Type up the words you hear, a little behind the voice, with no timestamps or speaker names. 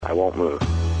I won't move.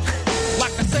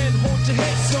 Like I said, hold your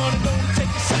head, son, and don't take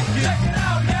a second. Check it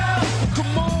out now.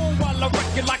 Come on while I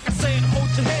wreck it. Like I said, hold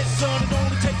your head, son, and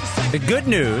don't take a second. The good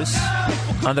news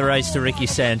on the Rice to Ricky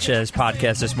Sanchez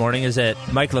podcast this morning is that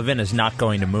Mike Levin is not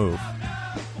going to move.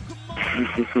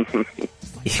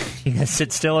 You gonna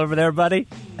sit still over there, buddy?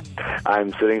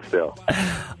 I'm sitting still.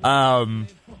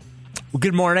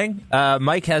 Good morning.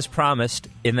 Mike has promised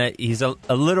in that he's a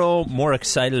little more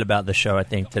excited about the show, I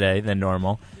think, today than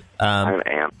normal. I'm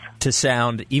amped. To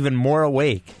sound even more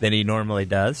awake than he normally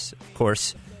does. Of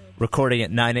course, recording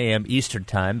at 9 a.m. Eastern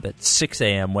Time, but 6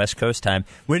 a.m. West Coast Time.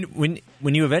 When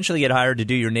you eventually get hired to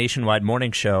do your nationwide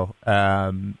morning show,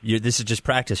 this is just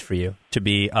practice for you to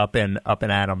be up and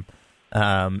at 'em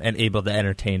and able to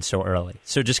entertain so early.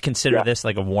 So just consider this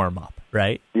like a warm-up,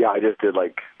 right? Yeah, I just did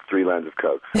like 3 lines of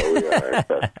Coke, so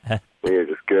we are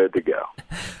just good to go.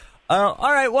 All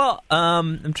right, well,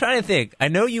 I'm trying to think. I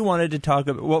know you wanted to talk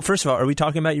about... Well, first of all, are we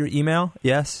talking about your email?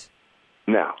 Yes?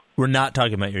 No. We're not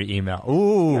talking about your email.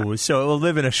 Ooh, so it will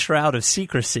live in a shroud of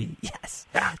secrecy. Yes.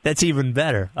 That's even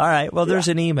better. All right, well, there's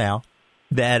an email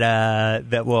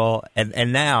that will...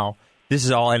 And now, this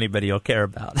is all anybody will care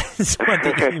about. This is what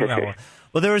the email was.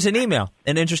 Well, there was an email,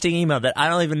 an interesting email that I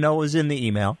don't even know was in the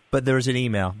email, but there was an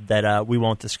email that we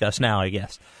won't discuss now, I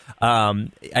guess.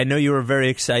 I know you were very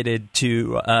excited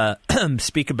to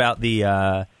speak about the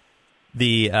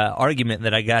argument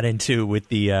that I got into with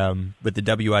the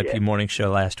WIP morning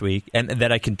show last week, and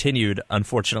that I continued,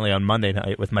 unfortunately, on Monday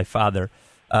night with my father,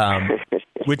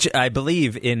 which I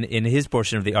believe in his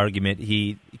portion of the argument,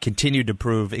 he continued to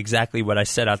prove exactly what I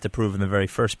set out to prove in the very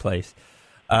first place.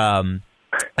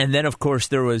 And then, of course,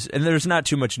 there's not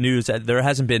too much news. There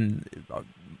hasn't been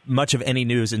much of any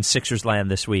news in Sixers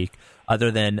land this week,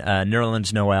 other than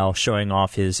Nerlens Noel showing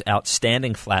off his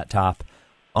outstanding flat top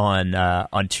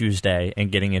on Tuesday and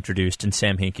getting introduced, and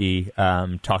Sam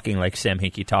Hinkie talking like Sam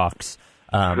Hinkie talks,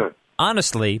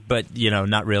 honestly, but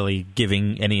not really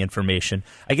giving any information.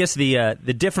 I guess the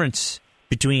difference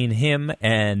between him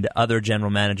and other general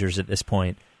managers at this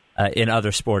point in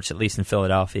other sports, at least in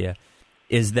Philadelphia,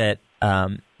 is that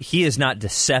he is not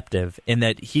deceptive in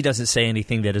that he doesn't say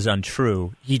anything that is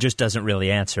untrue. He just doesn't really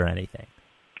answer anything.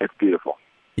 It's beautiful.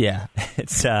 Yeah,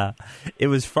 it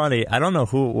was funny. I don't know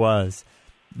who it was,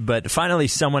 but finally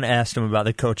someone asked him about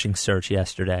the coaching search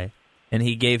yesterday, and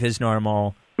he gave his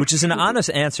normal, which is an honest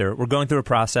answer. We're going through a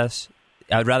process.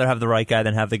 I'd rather have the right guy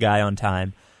than have the guy on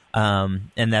time,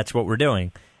 and that's what we're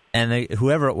doing. And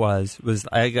whoever it was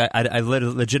I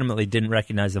legitimately didn't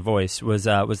recognize the voice, was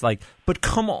like, but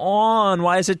come on,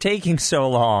 why is it taking so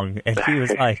long? And he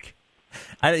was like,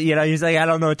 he's like, I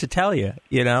don't know what to tell you,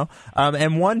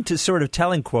 And one sort of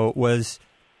telling quote was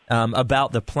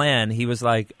about the plan. He was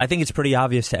like, I think it's pretty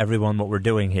obvious to everyone what we're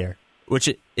doing here, which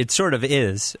it sort of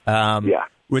is.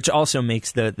 Which also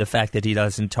makes the fact that he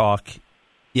doesn't talk,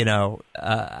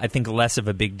 I think less of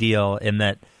a big deal in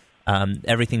that.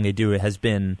 Everything they do has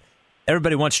been.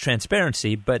 Everybody wants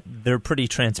transparency, but they're pretty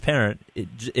transparent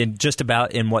in just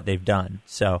about in what they've done.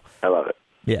 So I love it.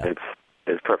 Yeah,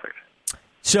 it's perfect.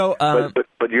 So,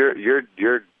 but you're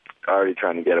already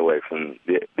trying to get away from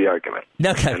the argument.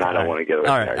 Okay, and I don't want to get away.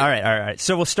 All right.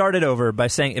 So we'll start it over by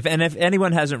saying if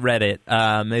anyone hasn't read it,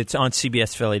 it's on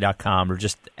CBSPhilly.com or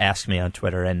just ask me on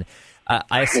Twitter. And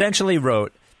I essentially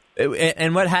wrote.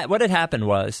 And what had happened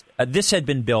was this had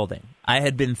been building. I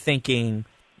had been thinking,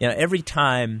 every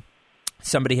time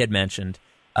somebody had mentioned,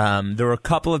 there were a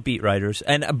couple of beat writers,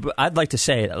 and I'd like to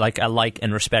say, like, I like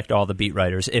and respect all the beat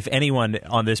writers. If anyone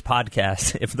on this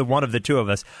podcast, if the one of the two of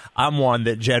us, I'm one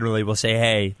that generally will say,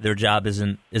 hey, their job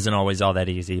isn't always all that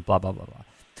easy, blah, blah, blah, blah.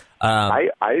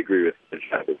 I agree with the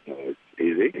job isn't always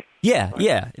easy.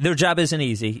 Yeah, their job isn't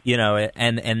easy,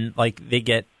 and like they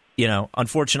get.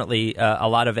 Unfortunately, a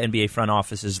lot of NBA front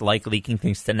offices like leaking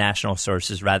things to national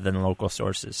sources rather than local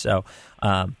sources. So,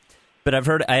 but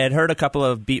I had heard a couple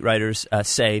of beat writers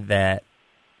say that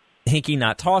Hinkie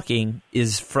not talking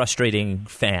is frustrating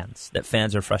fans, that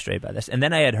fans are frustrated by this. And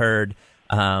then I had heard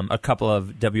a couple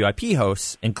of WIP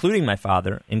hosts, including my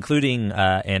father, including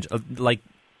like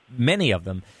many of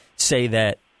them, say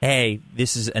that, hey,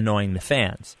 this is annoying the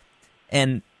fans.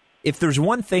 And if there's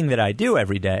one thing that I do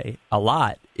every day, a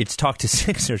lot, it's talk to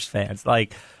Sixers fans.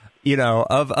 Like,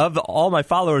 of all my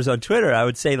followers on Twitter, I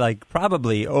would say like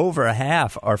probably over a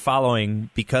half are following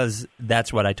because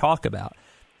that's what I talk about.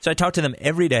 So I talk to them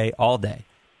every day, all day.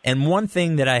 And one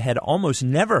thing that I had almost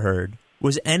never heard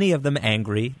was any of them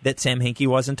angry that Sam Hinkie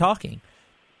wasn't talking.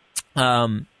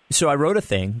 So I wrote a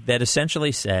thing that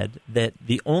essentially said that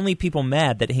the only people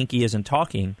mad that Hinkie isn't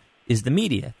talking is the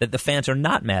media, that the fans are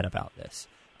not mad about this.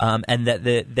 and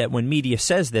that when media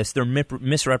says this, they're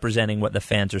misrepresenting what the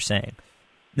fans are saying.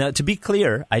 Now, to be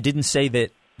clear, I didn't say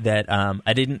that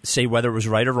I didn't say whether it was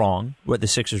right or wrong what the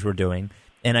Sixers were doing,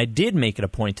 and I did make it a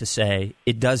point to say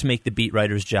it does make the beat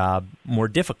writer's job more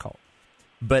difficult.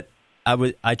 But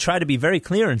I try to be very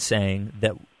clear in saying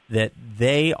that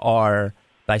they are,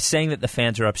 by saying that the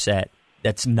fans are upset,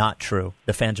 that's not true.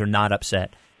 The fans are not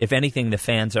upset. If anything, the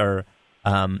fans are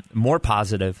more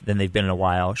positive than they've been in a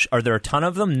while. Are there a ton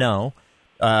of them? No.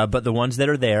 But the ones that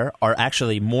are there are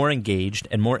actually more engaged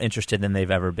and more interested than they've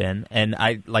ever been. And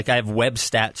I have web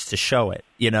stats to show it,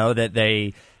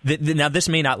 that now this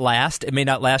may not last. It may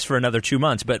not last for another 2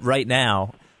 months. But right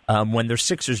now, when there's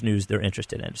Sixers news, they're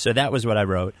interested in. So that was what I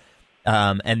wrote.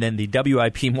 And then the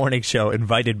WIP morning show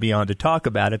invited me on to talk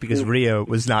about it because Rhea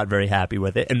was not very happy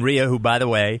with it. And Rhea, who, by the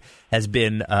way, has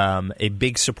been a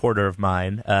big supporter of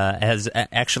mine, has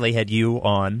actually had you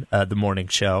on the morning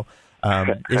show,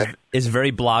 is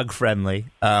very blog friendly.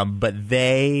 But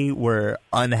they were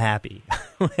unhappy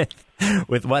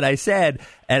with what I said.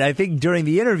 And I think during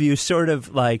the interview sort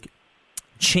of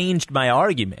changed my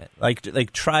argument,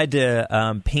 tried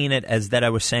to paint it as that I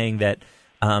was saying that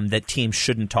that teams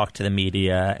shouldn't talk to the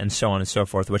media and so on and so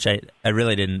forth, which I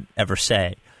really didn't ever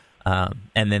say.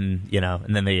 And then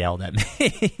they yelled at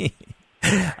me.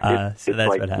 So that's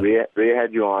what happened. Rhea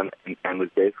had you on and was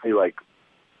basically like,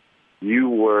 you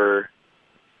were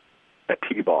a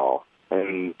T-ball.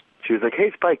 And she was like,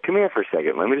 hey, Spike, come here for a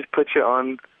second. Let me just put you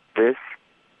on this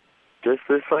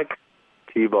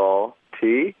T-ball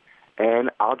tee, and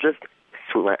I'll just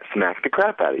smack the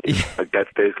crap out of you. That's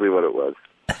basically what it was.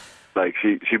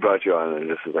 She brought you on and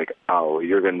just was like, oh,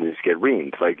 you're going to just get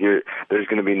reamed. There's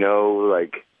going to be no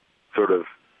sort of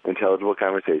intelligible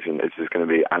conversation. It's just going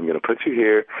to be, I'm going to put you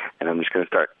here and I'm just going to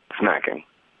start smacking,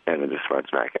 and then just start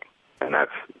smacking. And that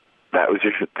was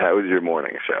your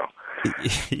morning show.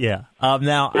 Yeah.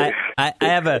 Now I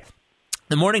have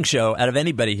the morning show out of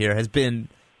anybody here has been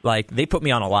they put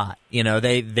me on a lot.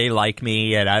 They like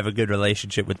me and I have a good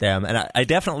relationship with them. And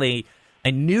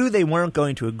I knew they weren't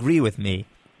going to agree with me.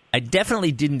 I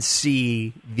definitely didn't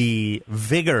see the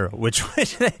vigor which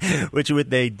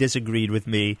they disagreed with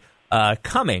me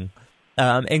coming.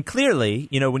 And clearly,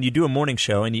 when you do a morning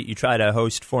show and you try to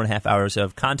host 4.5 hours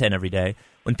of content every day,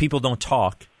 when people don't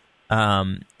talk,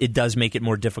 it does make it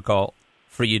more difficult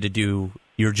for you to do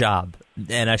your job.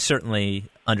 And I certainly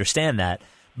understand that.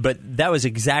 But that was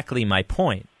exactly my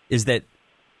point, is that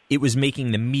it was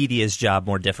making the media's job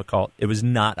more difficult. It was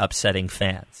not upsetting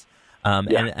fans.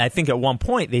 And I think at one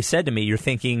point they said to me, you're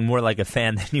thinking more like a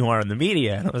fan than you are in the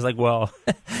media. And I was like, well,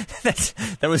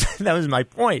 that was my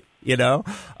point,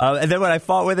 And then when I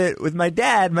fought with it with my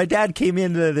dad came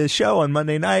into the show on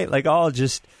Monday night, all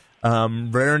just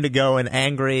raring to go and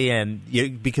angry. And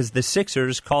because the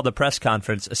Sixers called a press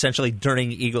conference essentially during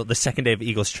the second day of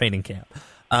Eagles training camp.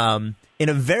 In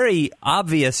a very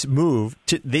obvious move,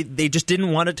 they just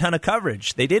didn't want a ton of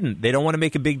coverage. They didn't. They don't want to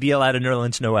make a big deal out of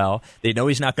Nerlens Noel. They know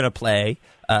he's not going to play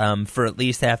for at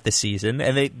least half the season,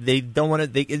 and they don't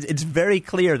want to. It's very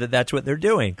clear that that's what they're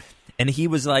doing. And he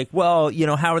was like, "Well,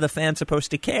 how are the fans supposed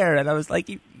to care?" And I was like,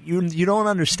 "You don't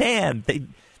understand.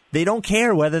 They don't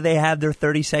care whether they have their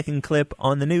 30-second clip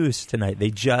on the news tonight.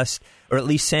 They just, or at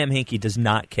least Sam Hinkie does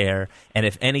not care. And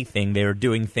if anything, they are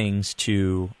doing things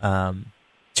to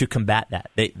combat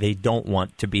that. They don't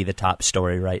want to be the top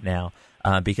story right now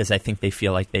because I think they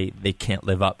feel like they can't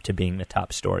live up to being the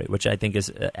top story, which I think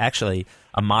is actually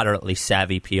a moderately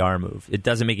savvy PR move. It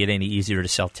doesn't make it any easier to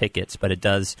sell tickets, but it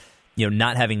does,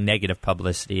 not having negative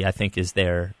publicity, I think is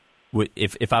their,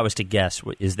 if I was to guess,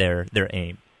 is their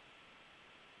aim.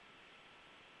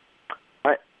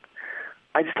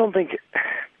 I just don't think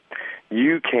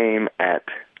you came at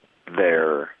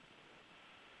their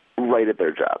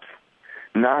jobs.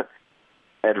 Not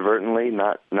advertently,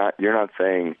 you're not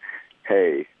saying,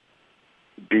 hey,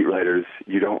 beat writers,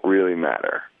 you don't really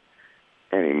matter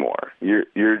anymore. You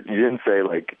didn't say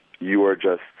you are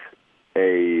just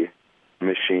a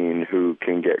machine who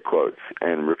can get quotes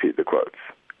and repeat the quotes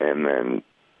and then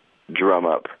drum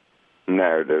up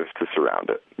narrative to surround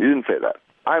it. You didn't say that.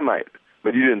 I might,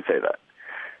 but you didn't say that.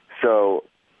 So,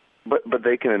 but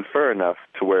they can infer enough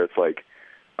to where it's all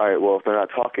right, well, if they're not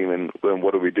talking, then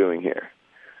what are we doing here?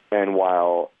 And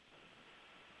while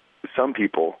some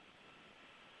people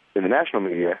in the national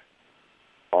media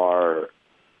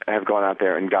have gone out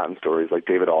there and gotten stories like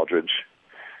David Aldridge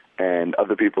and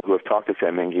other people who have talked to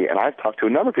Sam Hinkie, and I've talked to a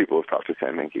number of people who have talked to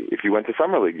Sam Hinkie. If you went to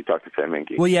Summer League, you talked to Sam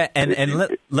Hinkie. Well, yeah,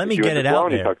 let me get it out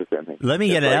there. Let me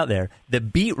get it out there. The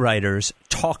beat writers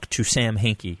talk to Sam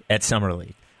Hinkie at Summer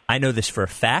League. I know this for a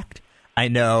fact. I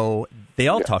know they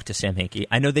all talk to Sam Hinkie.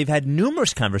 I know they've had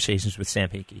numerous conversations with Sam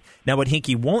Hinkie. Now, what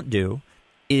Hinkie won't do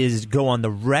is go on the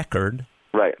record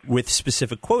with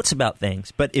specific quotes about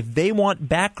things. But if they want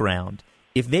background,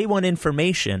 if they want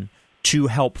information to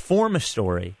help form a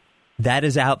story, that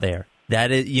is out there.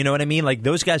 That is, you know what I mean? Like,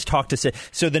 those guys talk to...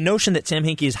 So the notion that Sam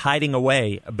Hinkie is hiding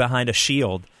away behind a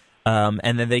shield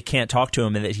and then they can't talk to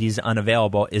him and that he's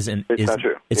unavailable is not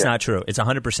true. It's not true. It's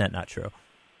 100% not true.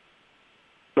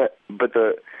 But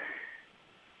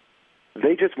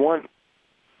they just want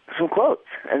some quotes,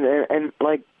 and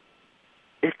like,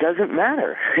 it doesn't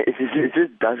matter. It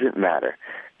just doesn't matter.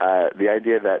 The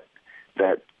idea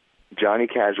that Johnny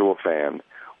Casual fan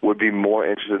would be more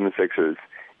interested in the Sixers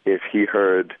if he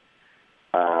heard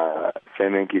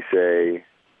Sam Hinkie say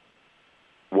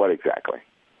what exactly?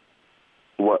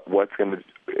 What's going to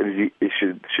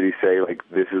should he say, like,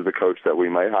 this is the coach that we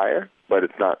might hire, but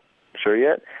it's not sure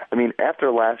yet? I mean,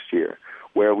 after last year,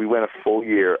 where we went a full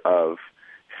year of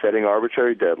setting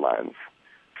arbitrary deadlines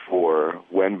for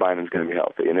when Bynum's going to be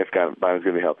healthy, and if Bynum's going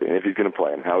to be healthy, and if he's going to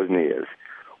play, and how his knee is,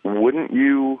 wouldn't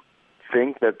you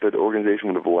think that the organization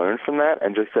would have learned from that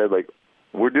and just said, like,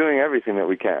 we're doing everything that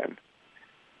we can,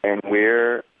 and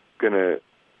we're going to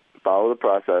follow the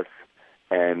process,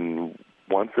 and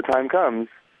once the time comes,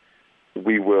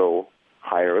 we will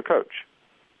hire a coach,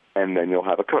 and then you'll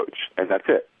have a coach, and that's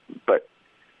it. But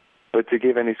to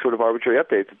give any sort of arbitrary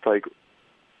updates, it's like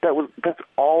that's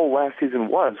all last season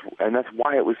was, and that's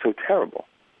why it was so terrible.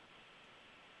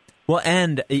 Well,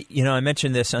 and I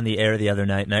mentioned this on the air the other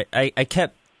night, and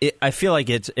I feel like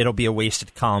it'll be a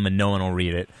wasted column and no one will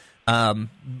read it.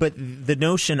 But the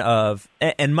notion of,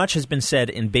 and much has been said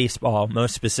in baseball,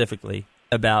 most specifically,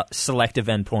 about selective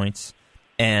endpoints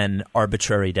and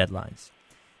arbitrary deadlines.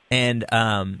 And,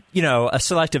 a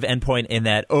selective endpoint in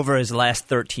that over his last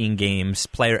 13 games,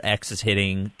 player X is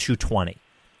hitting 220.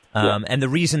 And the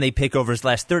reason they pick over his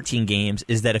last 13 games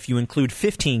is that if you include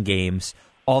 15 games,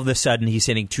 all of a sudden he's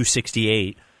hitting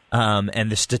 268,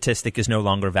 and the statistic is no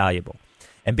longer valuable.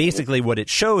 And basically what it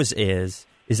shows is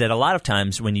that a lot of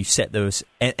times when you set those,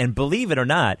 and believe it or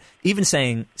not, even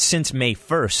saying since May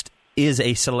 1st is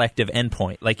a selective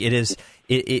endpoint. Like, it is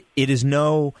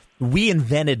we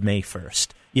invented May 1st.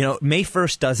 May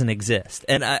 1st doesn't exist.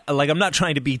 And I'm not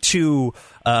trying to be too,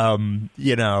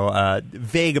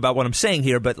 vague about what I'm saying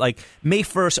here, but like, May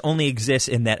 1st only exists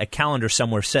in that a calendar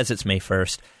somewhere says it's May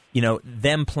 1st.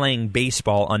 Them playing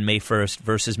baseball on May 1st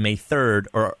versus May 3rd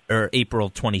or April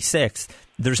 26th,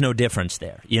 there's no difference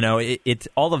there. It's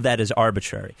all of that is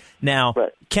arbitrary. Now,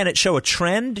 Can it show a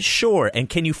trend? Sure. And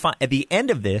can you find at the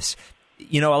end of this,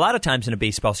 a lot of times in a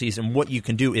baseball season, what you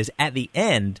can do is at the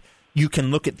end, you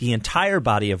can look at the entire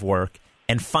body of work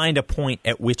and find a point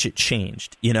at which it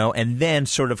changed, and then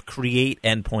sort of create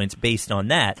endpoints based on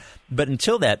that. But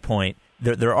until that point,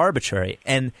 they're arbitrary.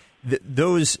 And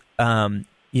those,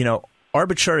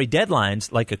 arbitrary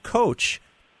deadlines, like a coach,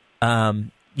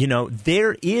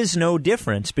 there is no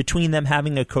difference between them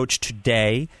having a coach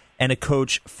today and a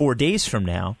coach 4 days from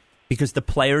now because the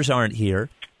players aren't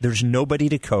here. There's nobody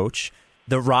to coach.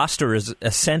 The roster is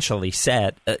essentially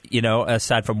set,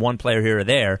 aside from one player here or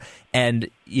there. And,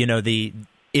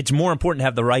 it's more important to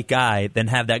have the right guy than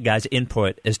have that guy's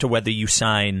input as to whether you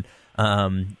sign,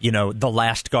 the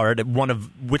last guard,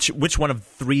 which one of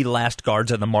three last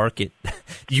guards on the market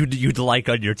you'd like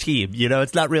on your team.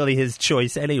 It's not really his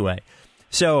choice anyway.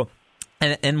 So,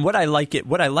 and what I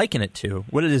liken it to,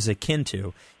 what it is akin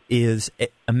to, is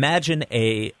imagine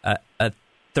a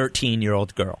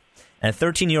 13-year-old girl. And a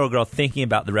 13-year-old girl thinking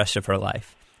about the rest of her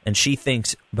life. And she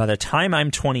thinks, by the time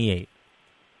I'm 28,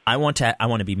 I want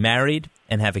to be married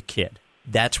and have a kid.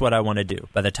 That's what I want to do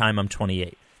by the time I'm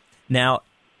 28. Now,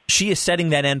 she is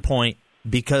setting that endpoint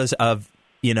because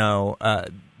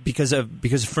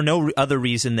for no other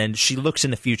reason than she looks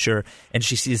in the future and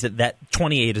she sees that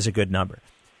 28 is a good number.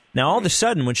 Now, all of a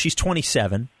sudden, when she's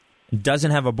 27 and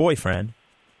doesn't have a boyfriend,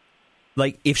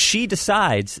 like, if she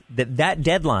decides that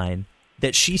deadline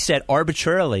that she set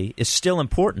arbitrarily is still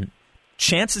important,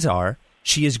 chances are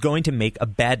she is going to make a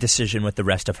bad decision with the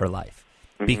rest of her life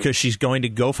because she's going to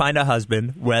go find a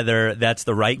husband, whether that's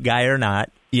the right guy or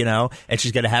not, and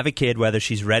she's going to have a kid, whether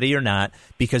she's ready or not,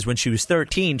 because when she was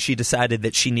 13, she decided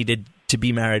that she needed to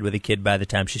be married with a kid by the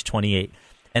time she's 28.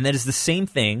 And that is the same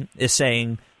thing as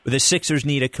saying the Sixers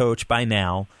need a coach by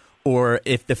now, or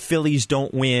if the Phillies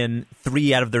don't win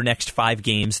 3 out of their next 5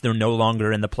 games, they're no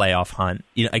longer in the playoff hunt.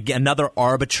 Again, another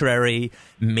arbitrary,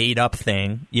 made-up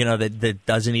thing, that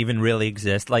doesn't even really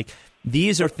exist. Like,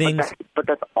 these are things. But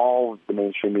that's all the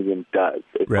mainstream media does.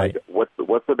 It's right. Like,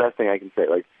 what's the best thing I can say?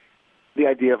 Like, the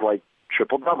idea of, like,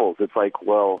 triple doubles. It's like,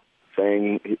 well,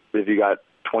 saying if you got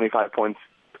 25 points,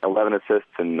 11 assists,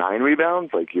 and 9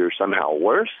 rebounds, like you're somehow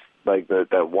worse. Like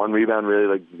that one rebound really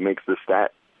like makes the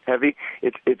stat heavy.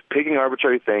 It's picking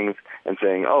arbitrary things and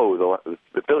saying, oh,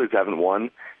 the Phillies haven't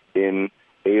won in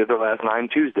 8 of their last 9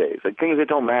 Tuesdays. Like things that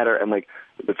don't matter. And like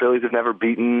the Phillies have never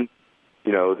beaten,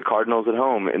 the Cardinals at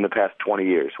home in the past 20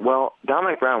 years. Well,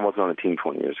 Dominic Brown wasn't on the team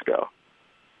 20 years ago.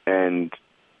 And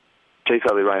Chase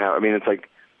Utley, Ryan Howard, I mean, it's like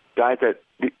guys that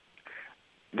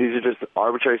these are just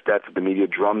arbitrary stats that the media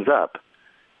drums up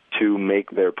to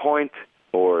make their point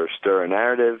or stir a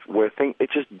narrative where things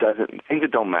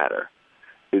that don't matter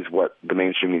is what the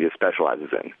mainstream media specializes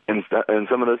in. And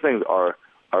some of those things are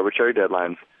arbitrary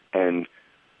deadlines and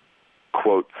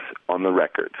quotes on the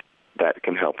record that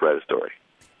can help write a story.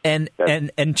 And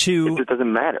it just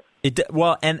doesn't matter.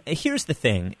 And here's the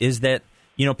thing, is that,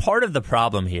 part of the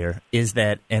problem here is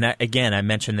that, and I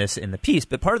mentioned this in the piece,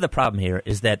 but part of the problem here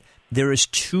is that there is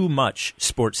too much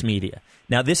sports media.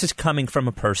 Now, this is coming from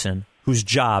a person whose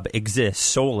job exists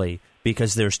solely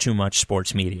because there's too much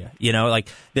sports media.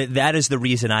 That is the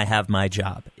reason I have my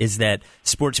job, is that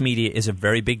sports media is a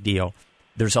very big deal.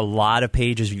 There's a lot of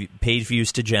page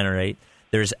views to generate.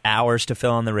 There's hours to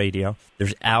fill on the radio.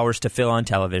 There's hours to fill on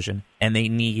television, and they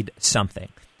need something.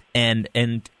 And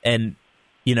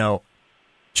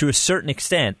to a certain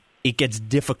extent, it gets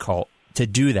difficult to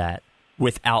do that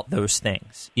without those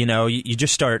things. You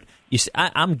just start.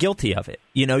 I'm guilty of it.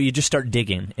 You just start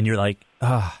digging, and you're like,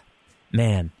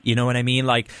 man. You know what I mean?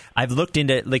 Like, I've looked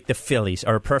into, like, the Phillies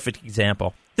are a perfect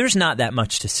example. There's not that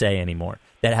much to say anymore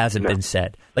that hasn't been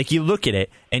said. Like, you look at it,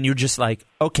 and you're just like,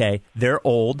 okay, they're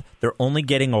old. They're only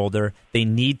getting older. They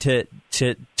need to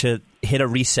hit a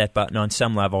reset button on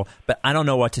some level, but I don't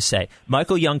know what to say.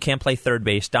 Michael Young can't play third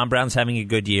base. Don Brown's having a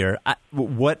good year.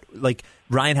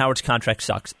 Ryan Howard's contract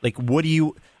sucks. Like,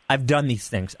 I've done these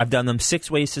things. I've done them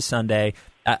 6 ways to Sunday.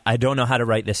 I don't know how to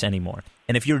write this anymore.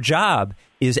 And if your job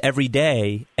is every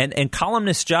day, and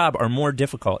columnists' jobs are more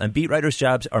difficult, and beat writers'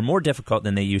 jobs are more difficult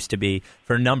than they used to be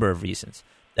for a number of reasons.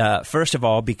 First of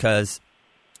all, because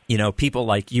people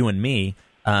like you and me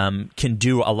can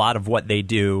do a lot of what they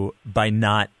do by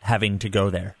not having to go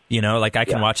there. I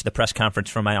can watch the press conference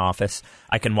from my office.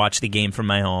 I can watch the game from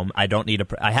my home. I don't need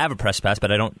I have a press pass,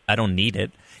 but I don't need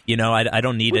it. I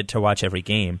don't need it to watch every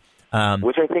game.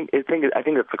 Which I think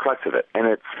that's the crux of it, and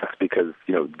it's because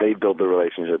they build the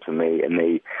relationships and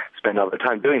they spend all their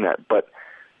time doing that. But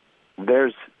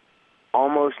there's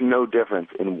almost no difference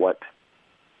in what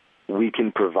we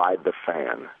can provide the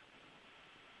fan,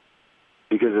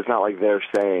 because it's not like they're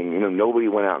saying nobody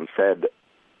went out and said,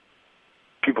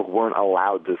 people weren't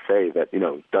allowed to say that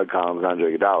Doug Collins,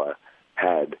 Andre Iguodala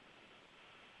had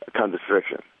tons of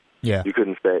friction. Yeah, you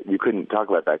couldn't talk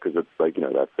about that because it's like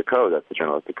that's the code, that's the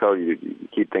journalistic code. You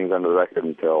keep things under the record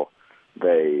until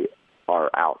they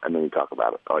are out, and then you talk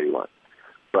about it all you want.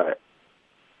 But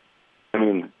I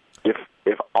mean,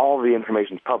 if all the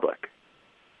information's public,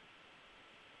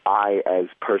 I, as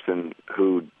person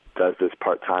who does this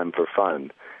part-time for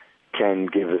fun, can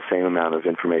give the same amount of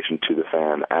information to the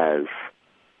fan as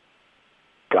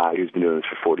guy who's been doing this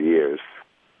for 40 years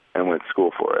and went to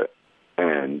school for it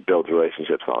and builds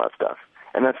relationships and all that stuff.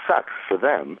 And that sucks for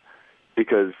them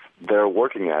because they're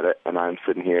working at it, and I'm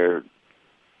sitting here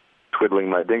twiddling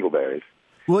my dingleberries.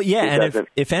 Well, yeah, and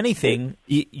if anything,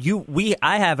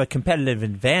 I have a competitive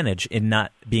advantage in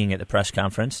not being at the press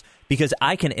conference because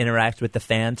I can interact with the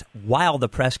fans while the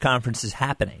press conference is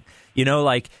happening.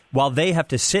 While they have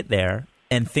to sit there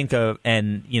and think of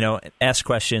and ask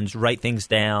questions, write things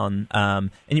down. And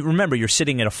you remember, you're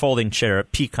sitting in a folding chair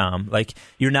at PCOM. Like,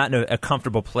 you're not in a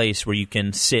comfortable place where you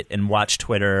can sit and watch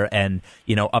Twitter and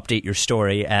update your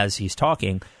story as he's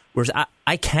talking. Whereas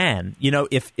I can,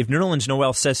 if Nerlens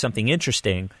Noel says something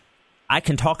interesting, I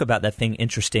can talk about that thing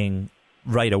interesting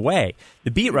right away.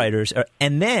 The beat writers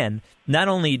and then not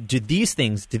only do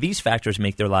these factors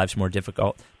make their lives more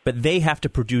difficult, but they have to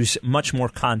produce much more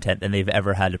content than they've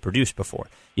ever had to produce before.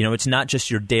 It's not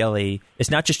just your daily, it's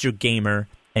not just your gamer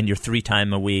and your 3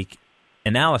 time a week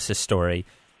analysis story.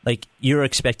 Like, you're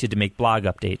expected to make blog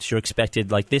updates. You're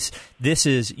expected, like, this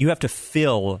is, you have to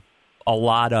fill a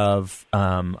lot of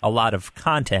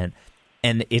content,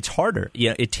 and it's harder.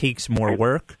 It takes more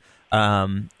work.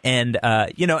 And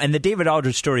the David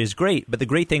Aldridge story is great, but the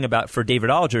great thing for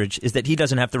David Aldridge is that he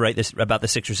doesn't have to write this about the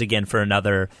Sixers again for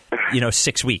another,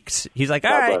 6 weeks. He's like,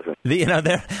 all right,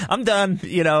 I'm done,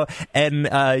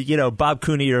 and, Bob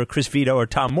Cooney or Chris Vito or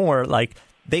Tom Moore, like,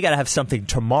 they got to have something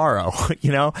tomorrow,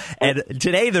 and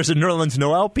today there's a Nerlens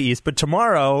Noel piece, but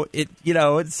tomorrow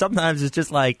sometimes it's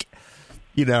just like,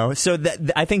 So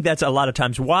I think that's a lot of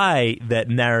times why that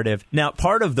narrative. Now,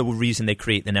 part of the reason they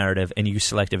create the narrative and use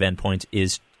selective endpoints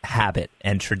is habit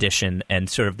and tradition and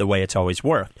sort of the way it's always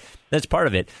worked. That's part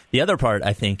of it. The other part,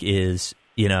 I think, is,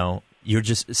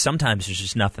 sometimes there's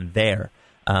just nothing there.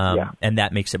 And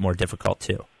that makes it more difficult,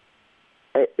 too.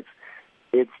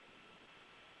 It's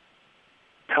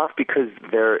tough because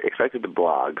they're expected to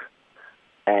blog,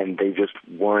 and they just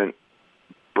weren't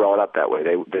brought up that way.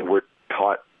 They were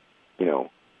taught,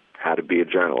 how to be a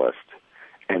journalist.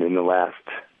 And in the last,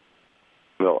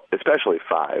 especially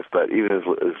 5, but even as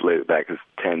late back as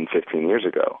 10, 15 years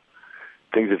ago,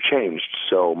 things have changed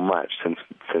so much since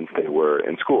they were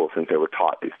in school, since they were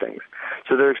taught these things.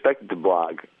 So they're expected to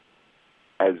blog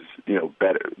as,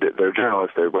 better. They're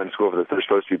journalists. They're going to school for this. They're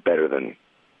supposed to be better than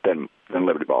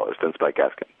Liberty Ballers, than Spike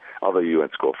Gaskin, although you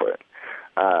went to school for it.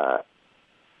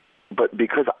 But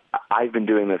because I've been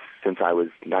doing this since I was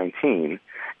 19,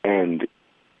 and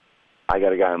I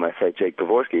got a guy on my site, Jake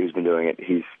Pavorsky, who's been doing it.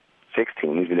 He's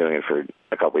 16. He's been doing it for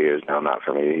a couple of years now, not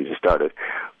for me. He just started.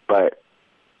 But,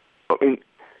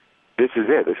 this is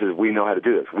it. We know how to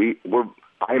do this.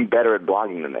 I'm better at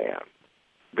blogging than they am.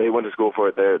 They went to school for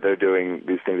it. They're doing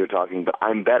these things. They're talking, but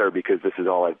I'm better because this is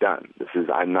all I've done.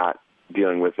 I'm not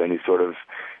dealing with any sort of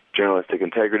journalistic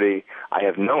integrity. I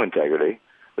have no integrity.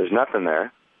 There's nothing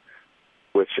there,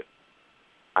 which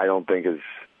I don't think is,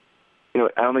 I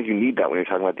don't think you need that when you're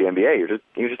talking about the NBA.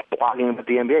 You're just blogging about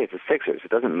the NBA. It's the Sixers.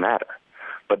 It doesn't matter.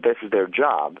 But this is their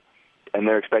job, and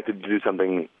they're expected to do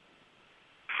something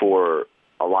for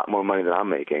a lot more money than I'm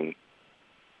making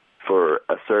for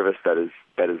a service that is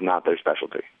not their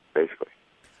specialty, basically.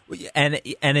 And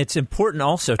it's important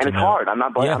also to know. And it's hard. I'm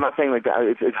not saying like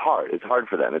that. It's hard. It's hard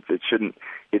for them. It's an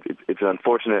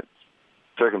unfortunate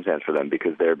circumstance for them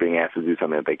because they're being asked to do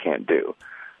something that they can't do.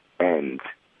 And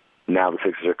now the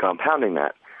Sixers are compounding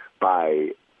that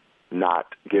by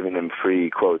not giving them free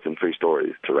quotes and free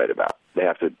stories to write about. They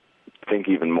have to think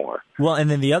even more. Well, and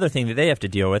then the other thing that they have to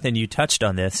deal with, and you touched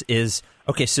on this, is,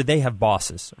 okay, so they have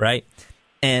bosses, right?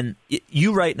 And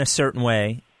you write in a certain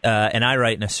way, and I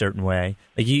write in a certain way.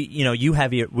 Like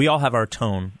we all have our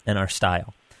tone and our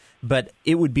style. But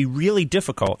it would be really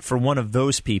difficult for one of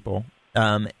those people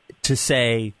to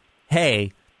say,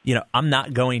 hey, I'm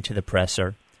not going to the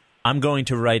presser. I'm going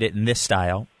to write it in this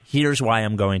style. Here's why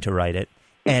I'm going to write it,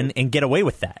 and get away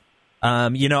with that.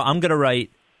 I'm going to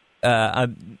write,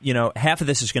 half of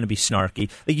this is going to be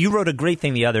snarky. Like, you wrote a great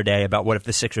thing the other day about what if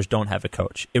the Sixers don't have a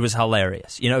coach. It was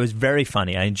hilarious. It was very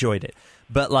funny. I enjoyed it.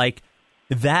 But like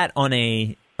that on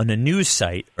a news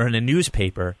site or in a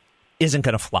newspaper isn't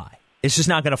going to fly. It's just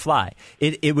not going to fly.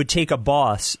 It would take a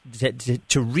boss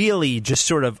to really just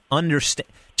sort of understand,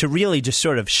 to really just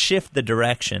sort of shift the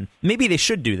direction. Maybe they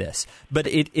should do this, but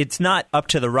it's not up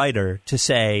to the writer to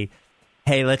say,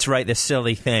 hey, let's write this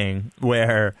silly thing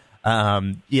where,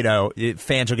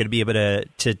 fans are going to be able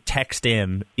to text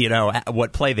in,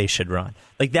 what play they should run.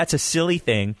 Like, that's a silly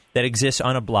thing that exists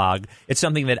on a blog. It's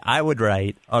something that I would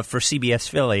write for CBS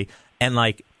Philly, and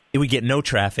like, it would get no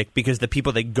traffic because the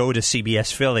people that go to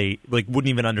CBS Philly wouldn't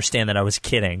even understand that I was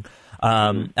kidding.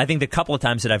 I think the couple of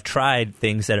times that I've tried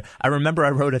things that I remember,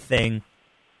 I wrote a thing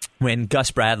when Gus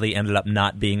Bradley ended up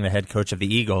not being the head coach of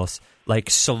the Eagles, like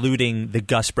saluting the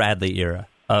Gus Bradley era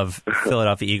of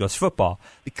Philadelphia Eagles football.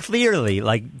 Clearly,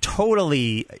 like,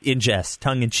 totally in jest,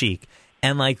 tongue in cheek,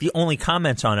 and like the only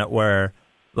comments on it were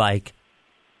like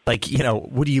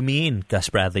what do you mean Gus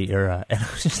Bradley era? And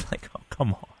I was just like, oh,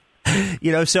 come on.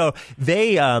 So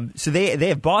they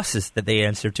have bosses that they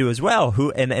answer to as well.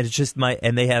 And it's just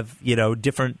and they have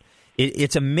different.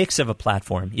 It's a mix of a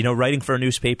platform. Writing for a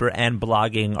newspaper and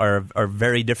blogging are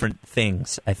very different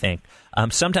things. I think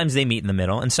sometimes they meet in the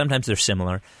middle, and sometimes they're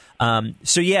similar.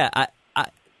 If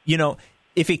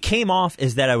it came off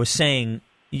as that I was saying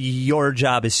your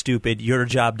job is stupid, your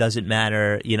job doesn't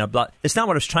matter, it's not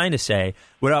what I was trying to say.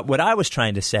 What I was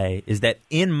trying to say is that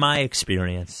in my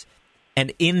experience.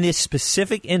 And in this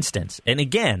specific instance, and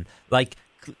again, like,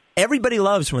 everybody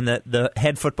loves when the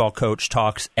head football coach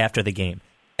talks after the game.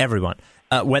 Everyone.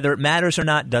 Whether it matters or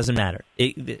not doesn't matter.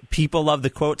 People love the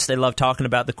quotes. They love talking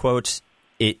about the quotes.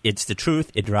 It's the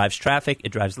truth. It drives traffic.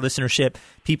 It drives listenership.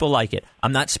 People like it.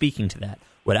 I'm not speaking to that.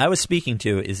 What I was speaking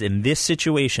to is in this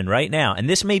situation right now, and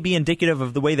this may be indicative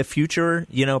of the way the future,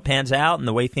 pans out and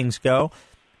the way things go,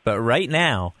 but right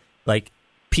now, like,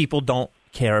 people don't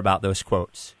care about those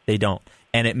quotes. They don't.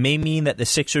 And it may mean that the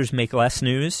Sixers make less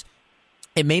news.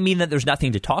 It may mean that there's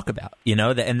nothing to talk about,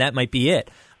 and that might be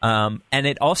it. And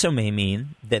it also may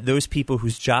mean that those people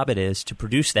whose job it is to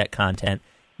produce that content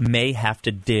may have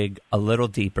to dig a little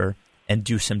deeper and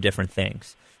do some different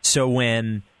things. So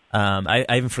when I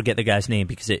even forget the guy's name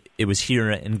because it was here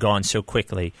and gone so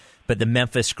quickly. But the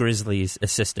Memphis Grizzlies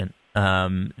assistant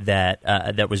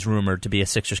that was rumored to be a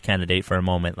Sixers candidate for a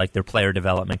moment, like their player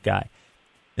development guy.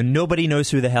 And nobody knows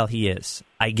who the hell he is.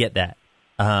 I get that.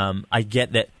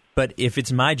 But if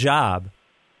it's my job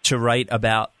to write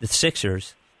about the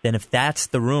Sixers, then if that's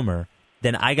the rumor,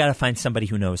 then I got to find somebody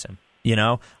who knows him. You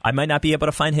know, I might not be able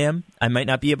to find him. I might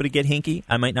not be able to get Hinkie.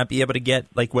 I might not be able to get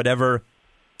like whatever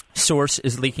source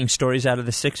is leaking stories out of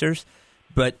the Sixers.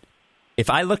 But if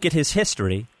I look at his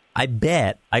history, I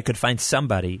bet I could find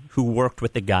somebody who worked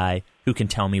with the guy who can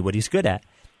tell me what he's good at.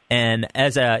 And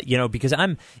as because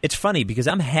it's funny because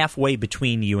I'm halfway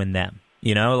between you and them,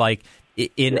 like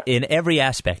in every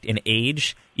aspect, in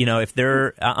age, if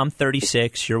I'm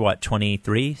 36, you're what,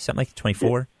 23, something like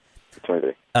 24?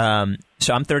 23.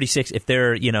 So I'm 36. If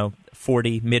they're,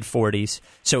 40, mid 40s.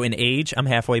 So in age, I'm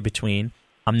halfway between.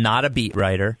 I'm not a beat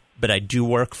writer, but I do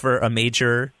work for a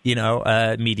major,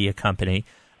 media company.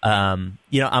 I'm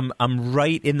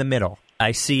right in the middle.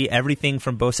 I see everything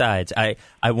from both sides. I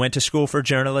went to school for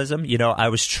journalism. I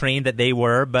was trained that they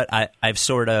were, but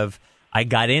I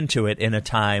got into it in a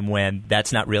time when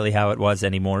that's not really how it was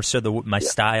anymore. So my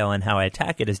style and how I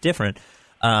attack it is different.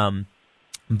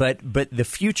 But the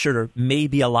future may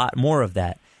be a lot more of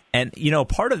that. And,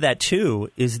 part of that,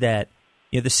 too, is that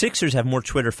the Sixers have more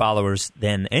Twitter followers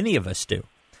than any of us do.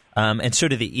 And so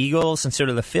do the Eagles and so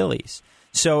do the Phillies.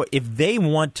 So if they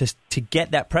want to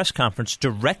get that press conference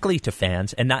directly to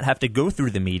fans and not have to go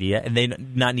through the media, and they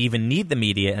not even need the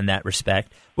media in that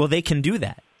respect, well, they can do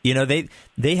that.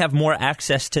 They have more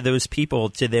access to those people,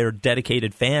 to their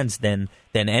dedicated fans than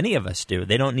any of us do.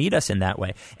 They don't need us in that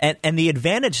way. And the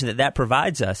advantage that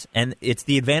provides us, and it's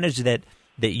the advantage that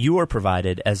you are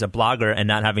provided as a blogger and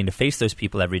not having to face those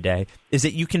people every day, is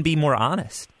that you can be more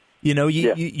honest.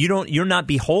 You're not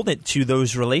beholden to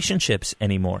those relationships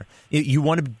anymore. You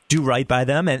want to do right by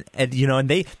them, and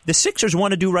the Sixers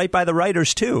want to do right by the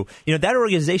writers too. That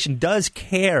organization does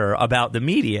care about the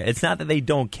media. It's not that they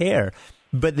don't care,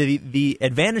 but the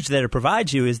advantage that it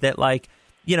provides you is that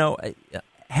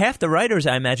half the writers,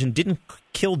 I imagine, didn't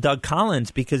kill Doug Collins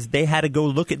because they had to go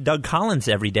look at Doug Collins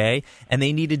every day, and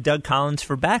they needed Doug Collins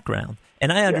for background.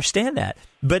 And I understand that,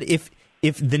 but if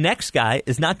the next guy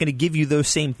is not going to give you those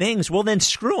same things, well, then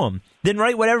screw him. Then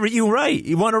write whatever you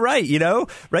want to write,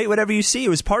 write whatever you see. It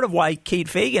was part of why Kate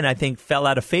Fagan, I think, fell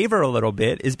out of favor a little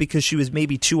bit, is because she was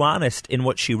maybe too honest in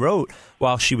what she wrote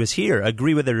while she was here.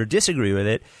 Agree with it or disagree with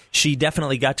it, she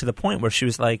definitely got to the point where she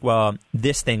was like, well,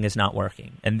 this thing is not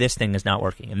working, and this thing is not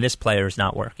working, and this player is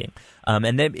not working.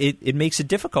 And then it makes it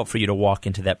difficult for you to walk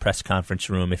into that press conference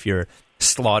room if you're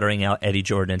slaughtering out Eddie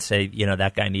Jordan and say,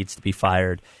 that guy needs to be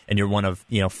fired, and you're one of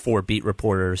 4 beat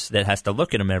reporters that has to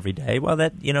look at him every day. Well,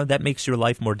 that makes your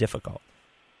life more difficult.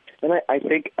 And I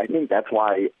think that's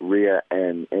why Rhea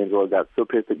and Angela got so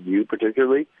pissed at you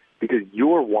particularly, because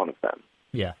you're one of them.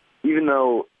 Yeah. Even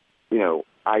though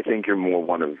I think you're more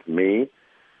one of me,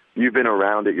 you've been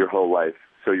around it your whole life,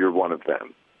 so you're one of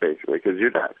them basically, because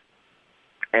you're that.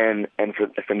 And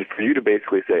for you to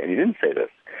basically say, and you didn't say this,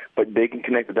 but they can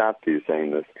connect the dots to you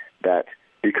saying this, that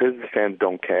because the fans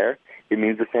don't care, it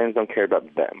means the fans don't care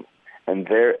about them. And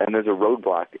there's a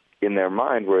roadblock in their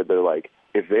mind where they're like,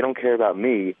 if they don't care about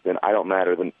me, then I don't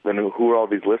matter. Then who are all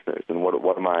these listeners? And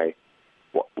what am I?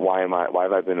 Why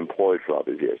have I been employed for all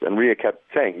these years? And Rhea kept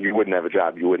saying, you wouldn't have a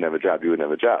job, you wouldn't have a job, you wouldn't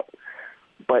have a job.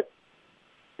 But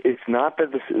it's not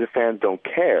that the fans don't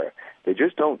care. They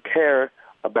just don't care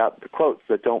about the quotes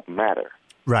that don't matter.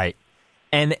 Right.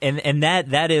 And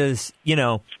that is,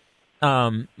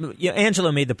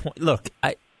 Angelo made the point. Look,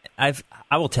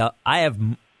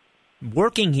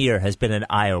 working here has been an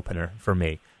eye-opener for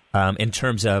me in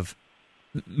terms of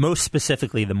most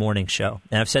specifically the morning show.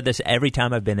 And I've said this every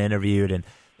time I've been interviewed, and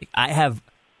I have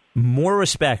more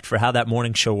respect for how that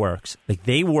morning show works. Like,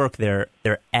 they work their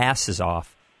asses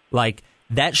off. Like,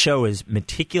 that show is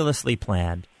meticulously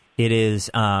planned. It is,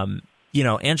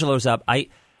 Angelo's up.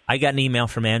 I got an email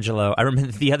from Angelo. I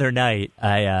remember the other night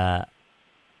I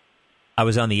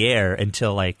was on the air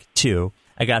until like 2.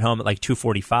 I got home at like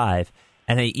 2:45,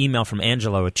 and I emailed from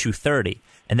Angelo at 2:30.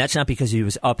 And that's not because he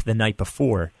was up the night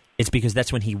before. It's because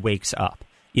that's when he wakes up.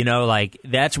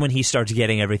 That's when he starts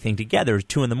getting everything together,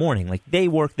 2 in the morning. Like, they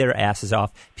work their asses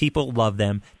off. People love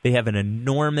them. They have an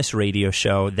enormous radio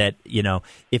show that,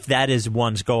 if that is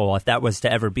one's goal, if that was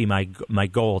to ever be my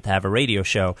goal, to have a radio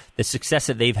show, the success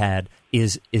that they've had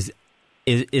is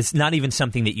not even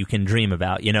something that you can dream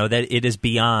about, that it is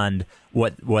beyond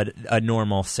what a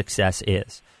normal success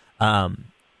is.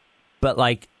 But,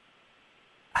 like,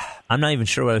 I'm not even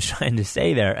sure what I was trying to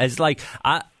say there. It's like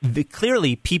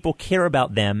clearly people care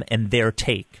about them and their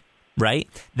take, right?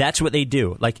 That's what they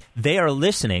do. Like, they are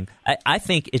listening. I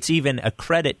think it's even a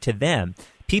credit to them.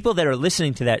 People that are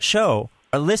listening to that show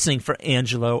are listening for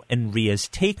Angelo and Rhea's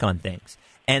take on things,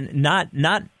 and not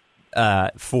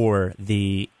for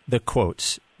the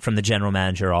quotes from the general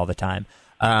manager all the time.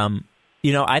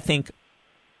 I think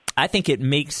it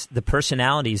makes the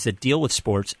personalities that deal with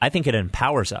sports, I think it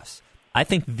empowers us. I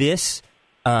think this,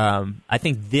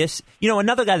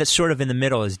 another guy that's sort of in the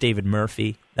middle is David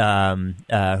Murphy,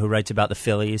 who writes about the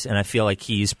Phillies, and I feel like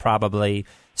he's probably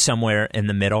somewhere in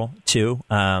the middle, too.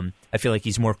 I feel like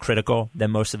he's more critical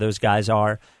than most of those guys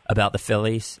are about the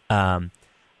Phillies. I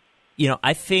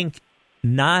think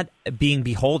not being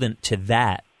beholden to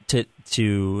that,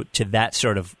 to that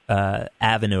sort of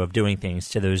avenue of doing things,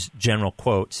 to those general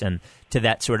quotes and to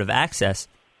that sort of access,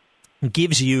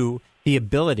 gives you the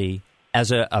ability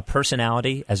as a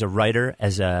personality, as a writer,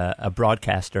 as a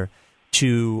broadcaster,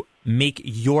 to make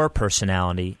your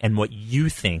personality and what you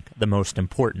think the most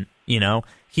important.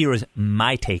 Here is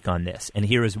my take on this, and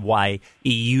here is why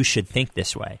you should think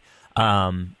this way.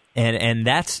 And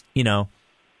that's,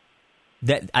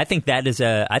 that I think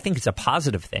it's a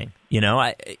positive thing.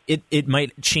 It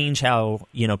might change how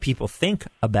people think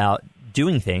about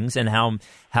doing things and how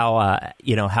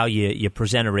you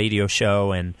present a radio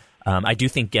show. And I do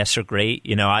think guests are great.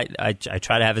 I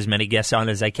try to have as many guests on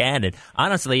as I can. And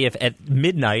honestly, if at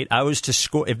midnight I was to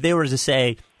score, if they were to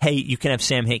say, "Hey, you can have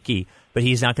Sam Hinkie," but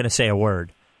he's not going to say a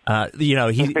word.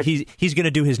 He's going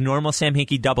to do his normal Sam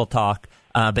Hinkie double talk,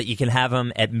 but you can have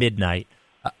him at midnight.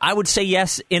 I would say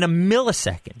yes in a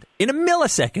millisecond. In a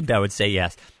millisecond, I would say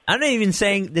yes. I'm not even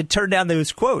saying to turn down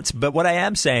those quotes, but what I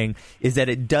am saying is that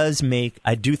it does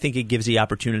I do think it gives the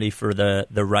opportunity for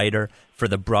the writer, for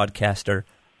the broadcaster,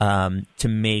 to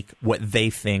make what they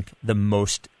think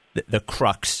the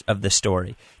crux of the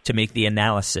story, to make the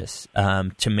analysis,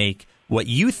 to make what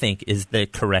you think is the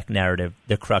correct narrative,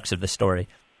 the crux of the story,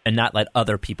 and not let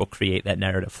other people create that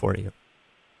narrative for you.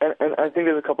 And I think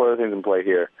there's a couple other things in play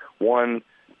here. One,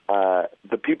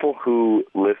 the people who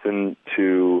listen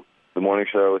to the morning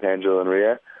show with Angelo and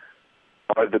Rhea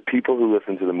are the people who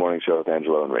listen to the morning show with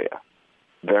Angelo and Rhea.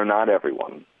 They're not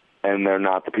everyone, and they're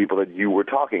not the people that you were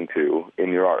talking to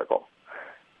in your article.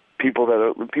 People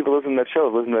listen to that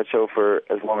show for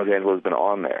as long as Angelo's been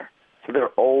on there. So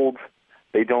they're old.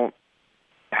 They don't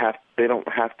have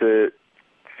to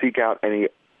seek out any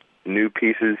new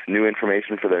pieces, new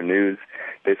information for their news.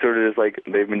 They sort of just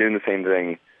they've been doing the same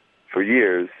thing for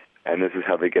years, and this is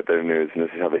how they get their news, and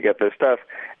this is how they get their stuff.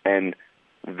 And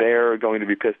they're going to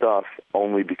be pissed off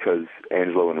only because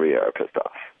Angelo and Rhea are pissed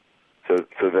off. So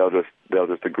they'll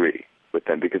just agree with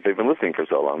them because they've been listening for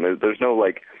so long. There's no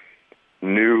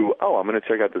new, I'm going to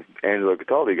check out this Angelo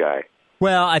Cataldi guy.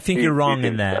 Well, I think you're wrong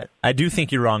in that. I do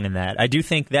think you're wrong in that. I do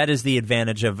think that is the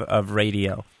advantage of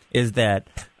radio, is that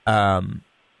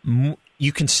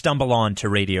you can stumble on to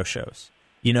radio shows.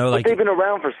 But they've been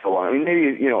around for so long. I mean,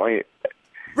 maybe,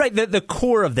 Right. The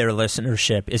core of their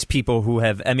listenership is people who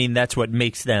have, that's what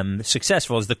makes them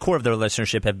successful, is the core of their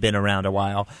listenership have been around a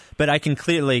while. But I can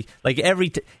clearly,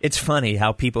 it's funny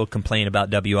how people complain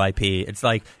about WIP.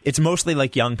 It's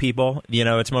mostly young people,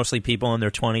 it's mostly people in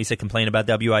their 20s that complain about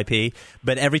WIP.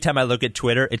 But every time I look at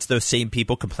Twitter, it's those same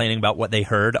people complaining about what they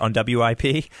heard on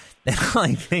WIP. And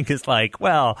I think it's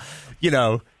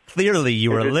clearly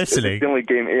you were listening. If it's the only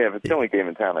game, if it's the only game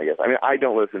in town, I guess. I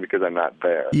don't listen because I'm not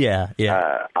there. Yeah.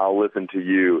 I'll listen to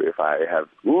you if I have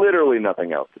literally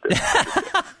nothing else to do.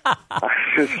 I'm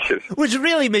just kidding. Which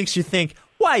really makes you think,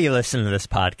 why are you listening to this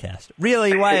podcast?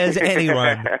 Really, why is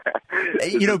anyone?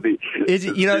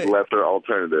 The lesser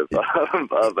alternative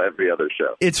of every other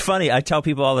show. It's funny. I tell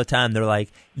people all the time. They're like,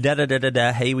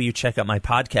 da-da-da-da-da, hey, will you check out my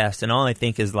podcast? And all I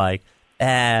think is nah,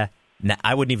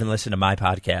 I wouldn't even listen to my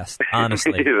podcast,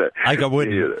 honestly. I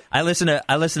wouldn't. I listen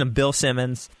to Bill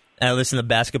Simmons, and I listen to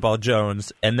Basketball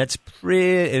Jones, and that's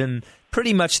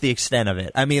pretty much the extent of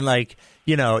it.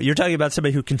 You're talking about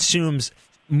somebody who consumes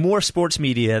more sports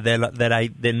media than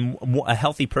a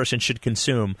healthy person should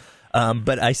consume.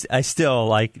 But I still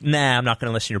nah, I'm not going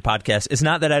to listen to your podcast. It's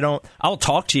not that I'll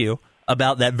talk to you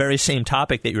about that very same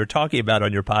topic that you were talking about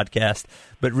on your podcast,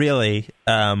 but really,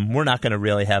 we're not going to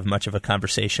really have much of a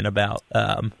conversation about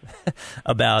what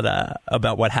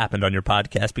happened on your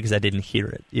podcast because I didn't hear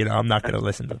it. I'm not going to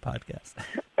listen to the podcast.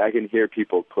 I can hear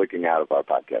people clicking out of our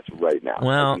podcast right now.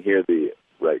 Well, I can hear the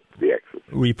exit.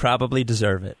 We probably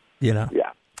deserve it. Yeah.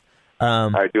 All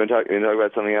right. Do you want to talk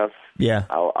about something else? Yeah.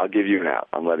 I'll give you an out.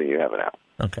 I'm letting you have an out.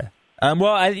 Okay.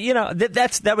 Well,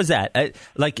 that was that.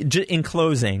 In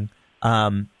closing.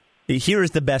 here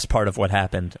is the best part of what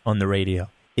happened on the radio,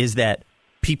 is that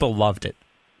people loved it.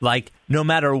 Like, no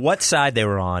matter what side they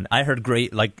were on, I heard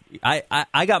great, like,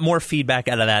 I got more feedback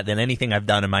out of that than anything I've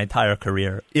done in my entire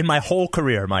career. In my whole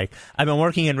career, Mike. I've been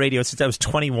working in radio since I was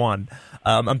 21.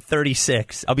 I'm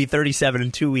 36. I'll be 37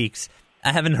 in 2 weeks.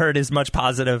 I haven't heard as much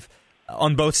positive,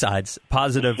 on both sides,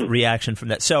 positive reaction from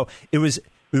that. So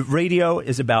radio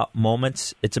is about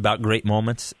moments. It's about great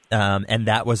moments. And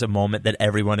that was a moment that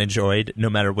everyone enjoyed, no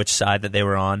matter which side that they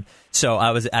were on. So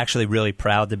I was actually really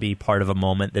proud to be part of a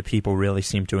moment that people really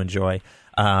seem to enjoy.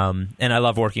 And I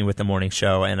love working with the morning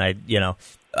show. And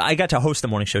I got to host the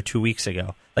morning show 2 weeks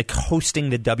ago, like hosting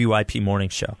the WIP morning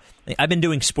show. I've been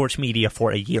doing sports media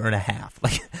for a year and a half.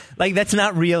 Like that's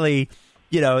not really,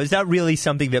 it's not really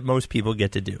something that most people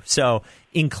get to do. So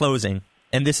in closing,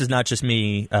 and this is not just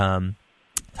me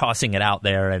tossing it out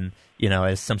there and,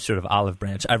 as some sort of olive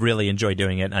branch, I really enjoy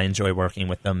doing it. I enjoy working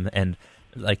with them. And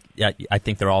I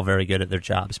think they're all very good at their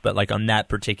jobs. But like on that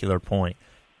particular point,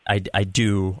 I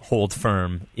do hold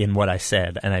firm in what I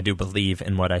said, and I do believe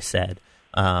in what I said.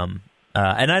 And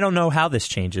I don't know how this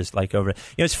changes. Like over,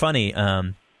 it's funny.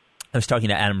 I was talking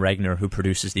to Adam Regner, who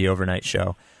produces the overnight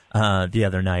show, the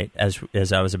other night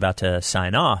as I was about to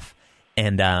sign off,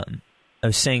 and I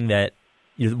was saying that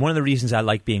one of the reasons I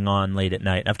like being on late at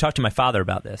night. I've talked to my father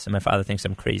about this, and my father thinks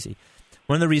I'm crazy.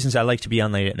 One of the reasons I like to be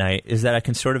on late at night is that I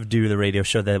can sort of do the radio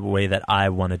show the way that I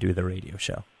want to do the radio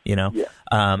show. Yeah.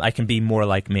 I can be more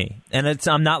like me, and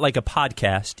I'm not like a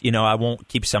podcast. I won't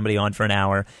keep somebody on for an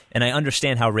hour, and I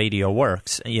understand how radio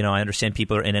works. I understand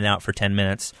people are in and out for 10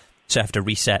 minutes, so I have to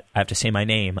reset. I have to say my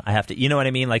name. I have to, you know what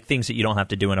I mean? Like things that you don't have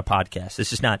to do in a podcast. It's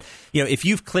just not, if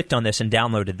you've clicked on this and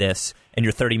downloaded this, and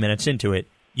you're 30 minutes into it,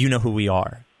 you know who we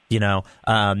are.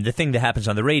 The thing that happens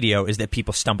on the radio is that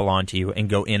people stumble onto you and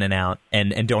go in and out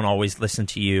and don't always listen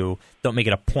to you, don't make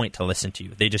it a point to listen to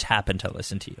you. They just happen to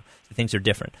listen to you. So things are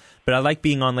different. But I like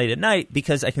being on late at night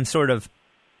because I can sort of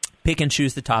pick and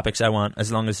choose the topics I want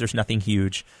as long as there's nothing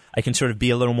huge. I can sort of be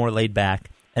a little more laid back.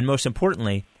 And most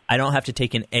importantly, I don't have to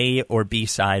take an A or B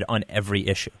side on every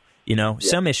issue.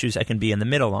 Some issues I can be in the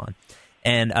middle on.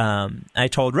 And I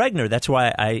told Regner that's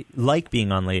why I like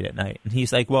being on late at night. And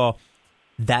he's like, well,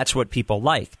 that's what people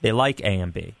like. They like A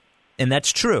and B. And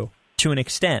that's true to an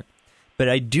extent. But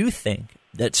I do think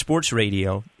that sports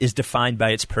radio is defined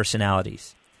by its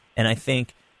personalities. And I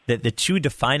think that the two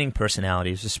defining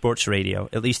personalities of sports radio,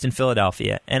 at least in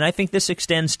Philadelphia, and I think this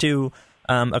extends to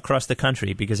across the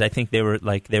country because I think they were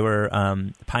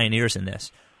pioneers in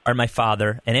this, are my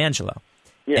father and Angelo.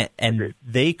 Yeah, and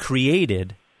they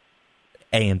created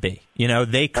A and B.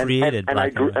 They created and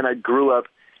I grew up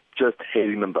just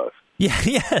hating them both. Yeah,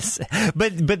 yes,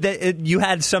 but you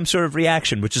had some sort of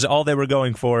reaction, which is all they were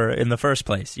going for in the first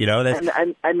place. And that's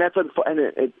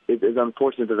it is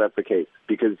unfortunate that that's the case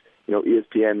because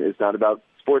ESPN is not about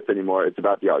sports anymore; it's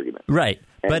about the argument. Right,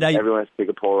 but everyone has to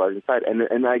take a polarizing side,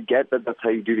 and I get that that's how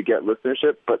you do to get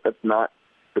listenership, but that's not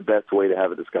the best way to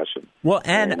have a discussion. Well,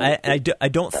 and I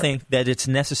don't think that it's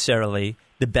necessarily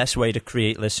the best way to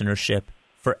create listenership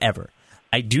forever.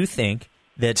 I do think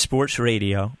that sports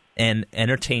radio and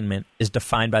entertainment is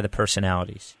defined by the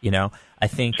personalities. I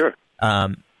think sure.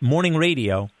 Morning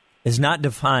radio is not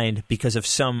defined because of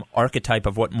some archetype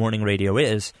of what morning radio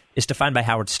is. It's defined by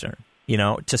Howard Stern,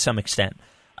 to some extent.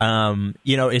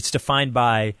 It's defined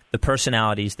by the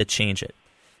personalities that change it.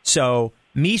 So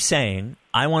me saying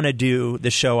I want to do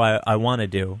the show I want to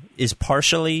do is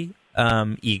partially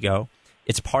ego.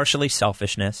 It's partially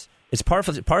selfishness. It's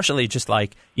partially just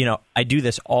like, I do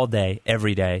this all day,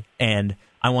 every day, and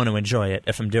I want to enjoy it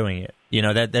if I'm doing it.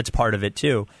 That's part of it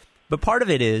too. But part of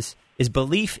it is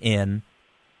belief in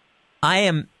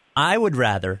I would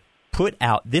rather put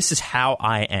out, this is how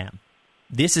I am.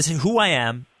 This is who I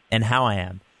am and how I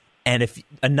am. And if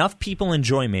enough people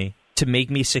enjoy me to make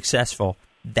me successful,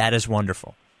 that is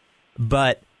wonderful.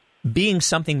 But being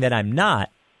something that I'm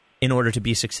not in order to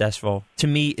be successful, to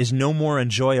me, is no more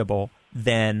enjoyable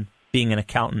than being an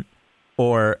accountant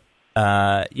or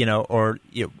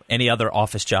any other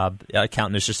office job.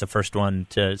 Accountant is just the first one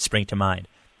to spring to mind.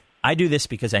 I do this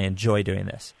because I enjoy doing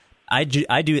this. I do,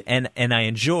 and I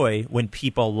enjoy when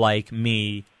people like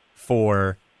me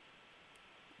for,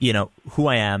 who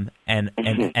I am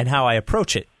and how I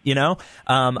approach it. You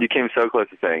came so close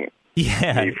to saying it.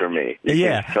 Yeah, me for me. You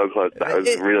came so close. I was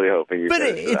really hoping you. But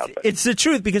it's the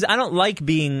truth because I don't like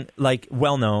being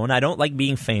well known. I don't like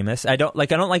being famous. I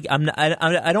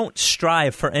don't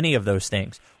strive for any of those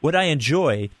things. What I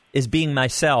enjoy is being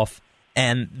myself,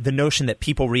 and the notion that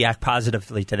people react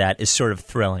positively to that is sort of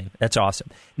thrilling. That's awesome.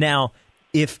 Now,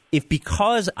 if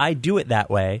because I do it that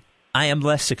way, I am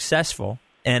less successful,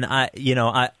 and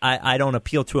I don't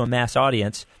appeal to a mass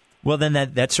audience, well, then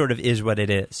that sort of is what it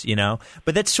is,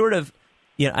 But that's sort of,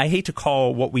 I hate to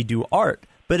call what we do art,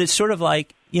 but it's sort of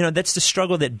like, that's the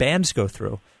struggle that bands go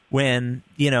through when,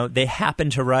 they happen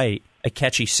to write a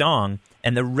catchy song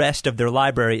and the rest of their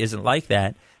library isn't like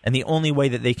that. And the only way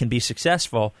that they can be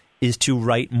successful is to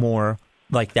write more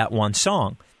like that one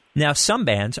song. Now, some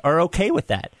bands are okay with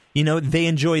that. They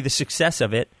enjoy the success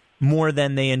of it more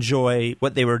than they enjoy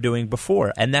what they were doing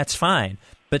before, and that's fine.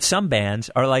 But some bands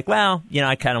are like, well,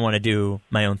 I kind of want to do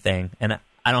my own thing, and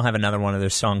I don't have another one of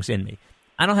those songs in me.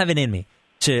 I don't have it in me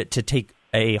to take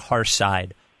a harsh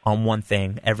side on one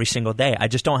thing every single day. I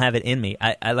just don't have it in me.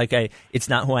 It's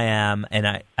not who I am, and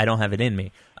I don't have it in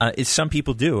me. Some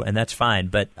people do, and that's fine.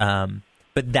 But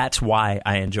that's why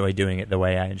I enjoy doing it the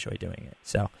way I enjoy doing it.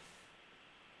 So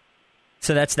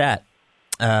that's that.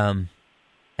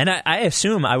 And I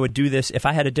assume I would do this if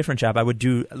I had a different job. I would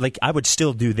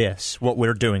still do this, what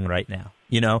we're doing right now.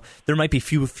 There might be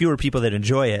fewer people that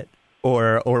enjoy it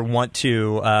or want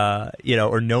to,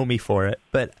 or know me for it,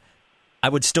 but I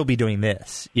would still be doing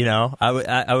this.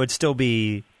 I would still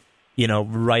be,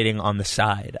 writing on the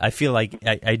side. I feel like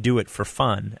I do it for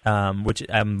fun, which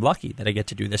I'm lucky that I get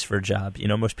to do this for a job.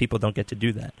 Most people don't get to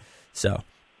do that. So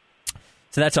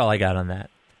that's all I got on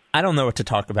that. I don't know what to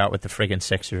talk about with the friggin'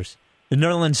 Sixers. The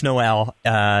Nerlens Noel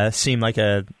seemed like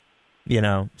he's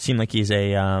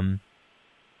a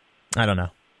I don't know.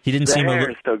 He didn't seem. The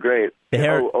hair is so great. The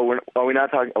hair. Are we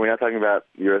not talking about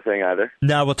your thing either?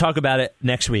 No, we'll talk about it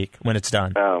next week when it's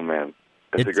done. Oh man,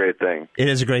 it's a great thing. It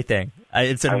is a great thing. I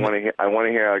want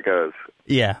to hear how it goes.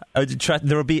 Yeah,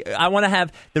 there will be. I want to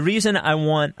have the reason I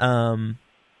want. I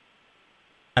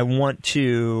want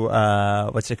to.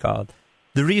 What's it called?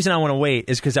 The reason I want to wait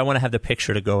is because I want to have the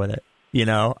picture to go with it.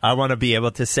 I want to be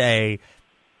able to say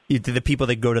to the people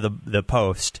that go to the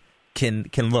post can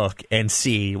look and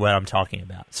see what I'm talking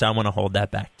about. So I want to hold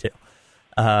that back too.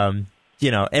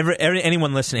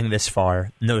 Anyone listening this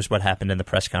far knows what happened in the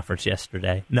press conference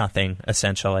yesterday. Nothing,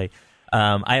 essentially.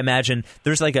 I imagine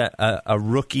there's like a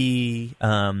rookie,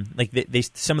 some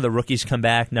of the rookies come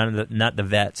back, not the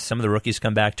vets. Some of the rookies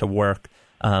come back to work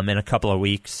in a couple of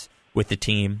weeks with the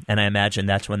team, and I imagine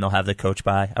that's when they'll have the coach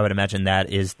by. I would imagine that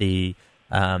is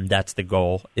that's the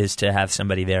goal, is to have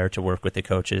somebody there to work with the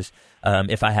coaches.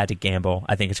 If I had to gamble,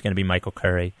 I think it's going to be Michael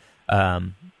Curry,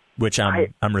 which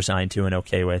I'm resigned to and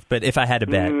okay with. But if I had to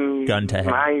bet, gun to head,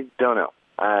 I don't know.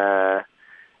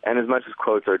 And as much as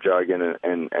quotes are jargon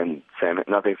and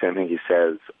nothing Sam Hinkie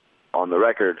says on the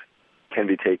record can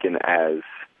be taken as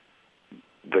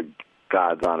the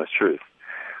God's honest truth,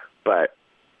 but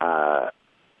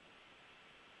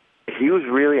he was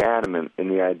really adamant in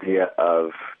the idea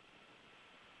of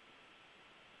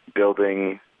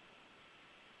building,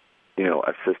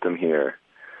 a system here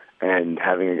and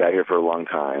having a guy here for a long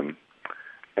time.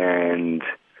 And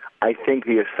I think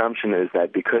the assumption is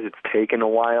that because it's taken a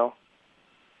while,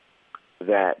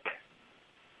 that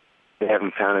they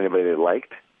haven't found anybody they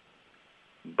liked,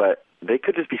 but they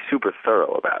could just be super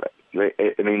thorough about it.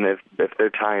 If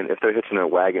they're hitching a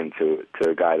wagon to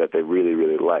a guy that they really,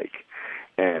 really like,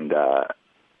 and the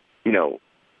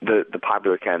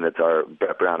popular candidates are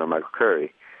Brett Brown or Michael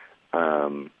Curry,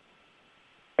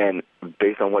 and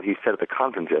based on what he said at the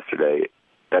conference yesterday,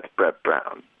 that's Brett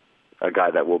Brown, a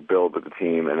guy that will build with the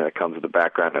team and that comes with a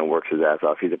background and works his ass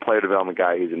off. He's a player development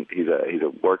guy. He's a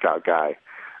workout guy.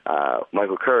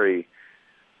 Michael Curry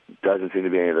doesn't seem to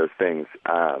be any of those things.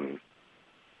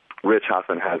 Rich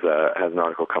Hoffman has an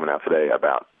article coming out today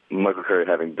about Michael Curry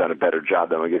having done a better job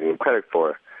than we're giving him credit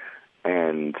for,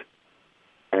 and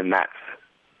that's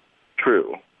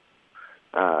true.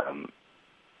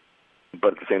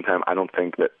 But at the same time, I don't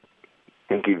think that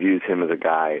Hinkie views him as a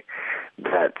guy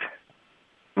that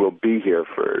will be here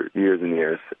for years and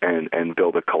years and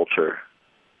build a culture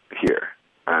here.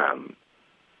 I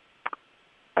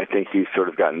think he's sort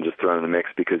of gotten just thrown in the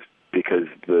mix because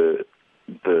the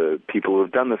people who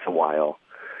have done this a while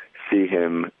see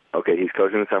him, okay, he's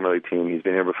coaching the summer league team, he's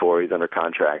been here before, he's under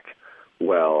contract.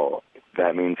 Well,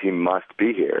 that means he must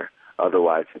be here.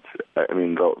 Otherwise,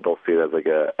 they'll see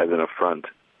it as an affront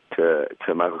to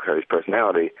Michael Curry's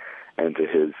personality and to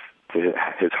his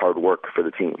hard work for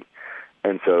the team.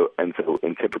 And so in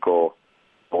typical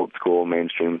old school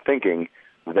mainstream thinking,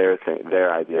 their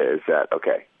idea is that,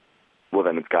 okay, well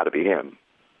then it's got to be him.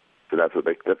 So that's what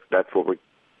we're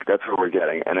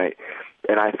getting. And I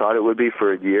thought it would be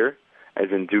for a year,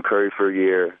 as in do Curry for a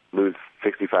year, lose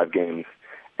 65 games,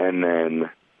 and then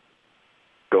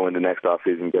go into next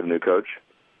offseason and get a new coach.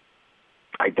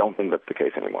 I don't think that's the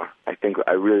case anymore. I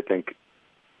really think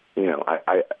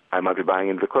I might be buying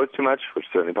into the quotes too much, which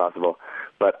is certainly possible,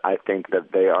 but I think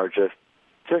that they are just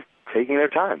taking their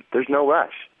time. There's no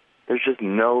rush. There's just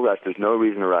no rush. There's no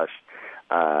reason to rush.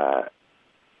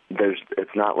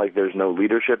 It's not like there's no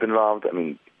leadership involved. I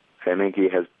mean, Sam Hinkie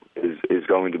is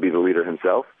going to be the leader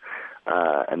himself,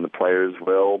 and the players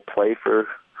will play for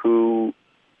who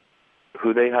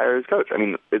they hire as coach. I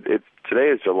mean, today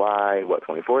is July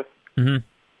 24th. Mm-hmm.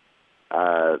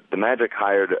 The Magic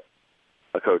hired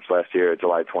a coach last year,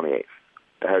 July 28th.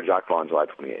 They hired Jacques Vaughn July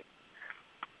 28th,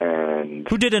 and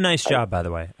who did a nice job, by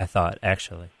the way. I thought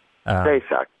actually they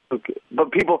suck. Okay. But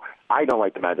I don't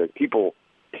like the Magic. People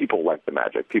like the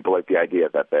Magic. People like the idea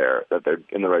that they're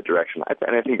in the right direction,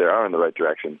 and I think they are in the right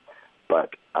direction.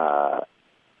 But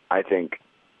I think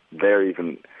they're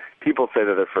even. People say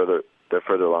that they're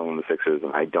further along than the Sixers,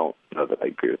 and I don't know that I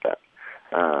agree with that.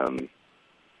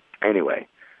 Anyway,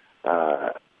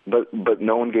 but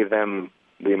no one gave them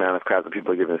the amount of crap that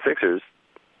people are giving the Sixers.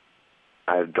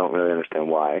 I don't really understand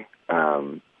why.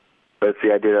 But it's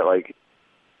the idea that like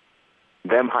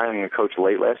them hiring a coach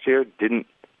late last year didn't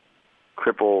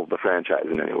cripple the franchise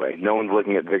in any way. No one's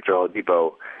looking at Victor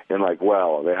Oladipo and like,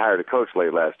 well, they hired a coach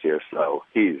late last year, so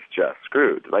he's just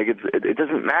screwed. Like it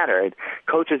doesn't matter.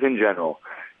 Coaches in general,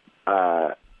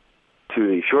 to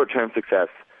the short-term success,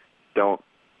 don't.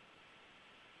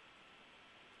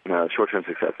 No, short-term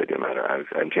success, they do matter.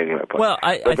 I'm changing my point. Well,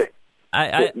 I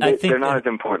think they're not as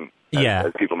important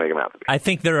as people make them out to be. I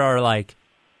think there are like,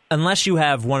 unless you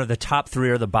have one of the top three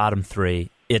or the bottom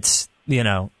three, it's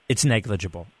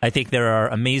negligible. I think there are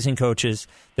amazing coaches.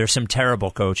 There's some terrible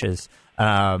coaches,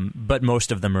 but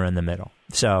most of them are in the middle.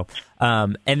 So,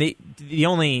 and the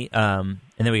only, and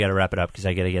then we got to wrap it up because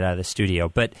I got to get out of the studio.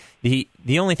 But the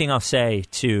only thing I'll say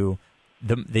to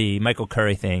the Michael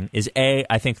Curry thing is,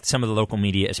 I think some of the local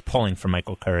media is pulling for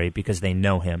Michael Curry because they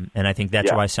know him, and I think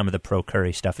that's why some of the pro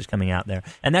Curry stuff is coming out there,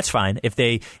 and that's fine if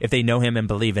they know him and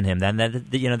believe in him. Then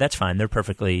that's fine. They're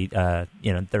perfectly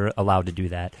they're allowed to do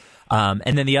that.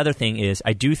 And then the other thing is,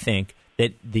 I do think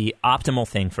that the optimal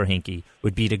thing for Hinkie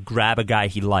would be to grab a guy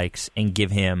he likes and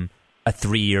give him a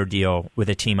 3-year deal with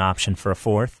a team option for a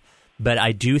 4th. But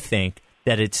I do think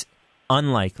that it's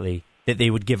unlikely that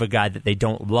they would give a guy that they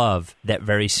don't love that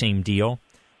very same deal,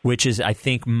 which is, I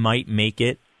think, might make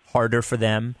it harder for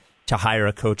them to hire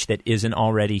a coach that isn't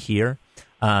already here.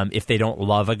 If they don't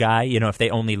love a guy, if they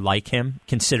only like him,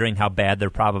 considering how bad they're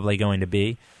probably going to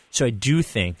be. So I do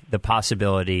think the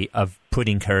possibility of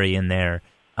putting Curry in there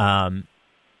and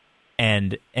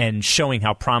showing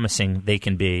how promising they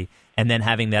can be, and then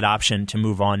having that option to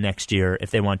move on next year if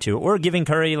they want to, or giving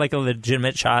Curry like a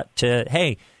legitimate shot to,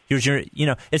 hey, here's your,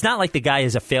 it's not like the guy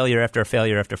is a failure after a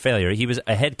failure after failure. He was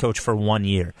a head coach for 1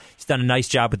 year. He's done a nice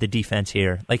job with the defense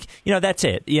here. Like, that's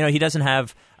it. He doesn't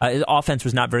have, his offense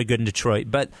was not very good in Detroit,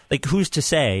 but like, who's to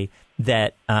say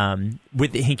that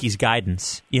with Hinkie's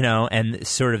guidance, and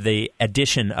sort of the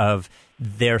addition of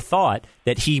their thought,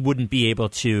 that he wouldn't be able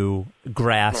to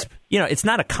grasp. Right. It's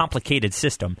not a complicated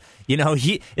system.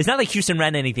 It's not like Houston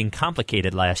ran anything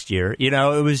complicated last year. It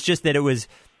was just that it was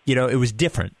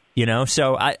different.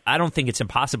 So I don't think it's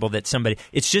impossible that somebody.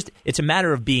 It's a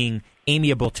matter of being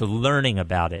amiable to learning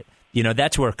about it.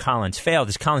 That's where Collins failed.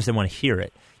 Is Collins didn't want to hear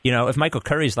it. If Michael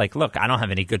Curry's like, look, I don't have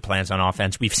any good plans on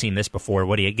offense. We've seen this before.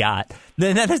 What do you got?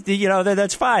 Then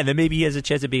that's fine. Then maybe he has a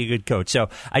chance of being a good coach. So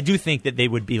I do think that they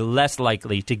would be less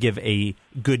likely to give a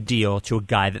good deal to a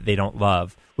guy that they don't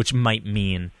love, which might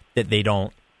mean that they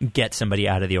don't get somebody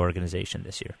out of the organization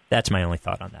this year. That's my only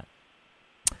thought on that.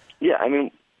 Yeah, I mean,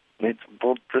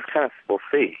 we'll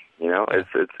see.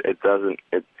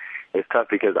 It's tough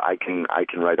because I can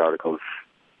write articles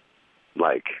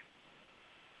like,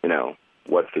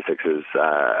 what's the Sixers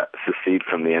secede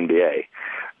from the NBA?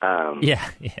 Yeah.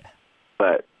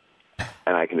 But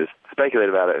and I can just speculate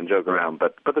about it and joke around.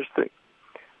 But there's things.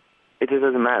 It just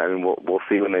doesn't matter. I mean, we'll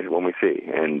see when we see,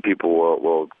 and people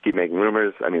will keep making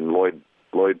rumors. I mean, Lloyd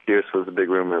Pierce was a big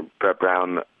rumor. Brett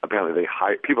Brown, apparently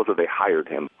people said they hired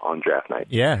him on draft night.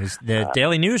 Yeah, the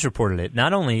Daily News reported it.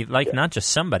 Not only not just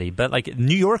somebody, but like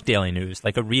New York Daily News,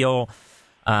 like a real.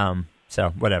 So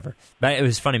whatever. But it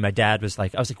was funny. My dad was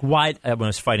like, I was like, why? When I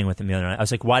was fighting with him the other night, I was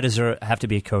like, why does there have to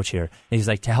be a coach here? And he's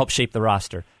like, to help shape the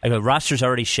roster. I go, the roster's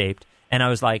already shaped. And I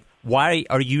was like, why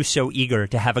are you so eager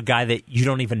to have a guy that you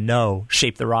don't even know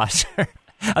shape the roster?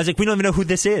 I was like, we don't even know who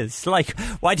this is. Like,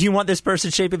 why do you want this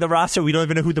person shaping the roster? We don't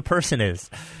even know who the person is.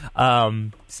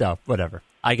 So whatever.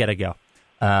 I gotta go.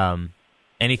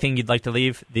 Anything you'd like to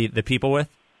leave the people with?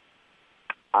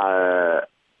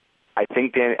 I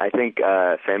think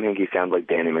Sam Hinkie sounds like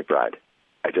Danny McBride.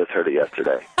 I just heard it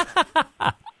yesterday.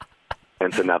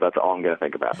 And so now that's all I'm going to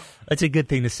think about. That's a good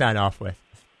thing to sign off with.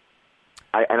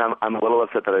 I'm a little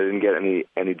upset that I didn't get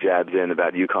any jabs in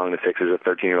about you calling the Sixers a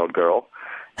 13-year-old girl.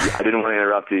 I didn't want to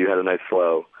interrupt you. You had a nice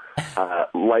flow.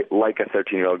 Like a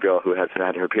 13-year-old girl who has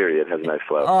had her period has a nice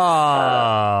flow.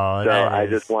 Oh, so I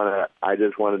just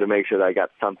wanted to make sure that I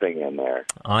got something in there.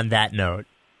 On that note.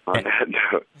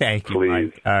 Thank you,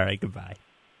 please. Mike. All right, goodbye.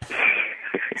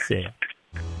 See ya.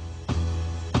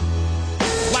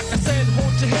 Like I said,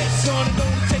 hold your head, son.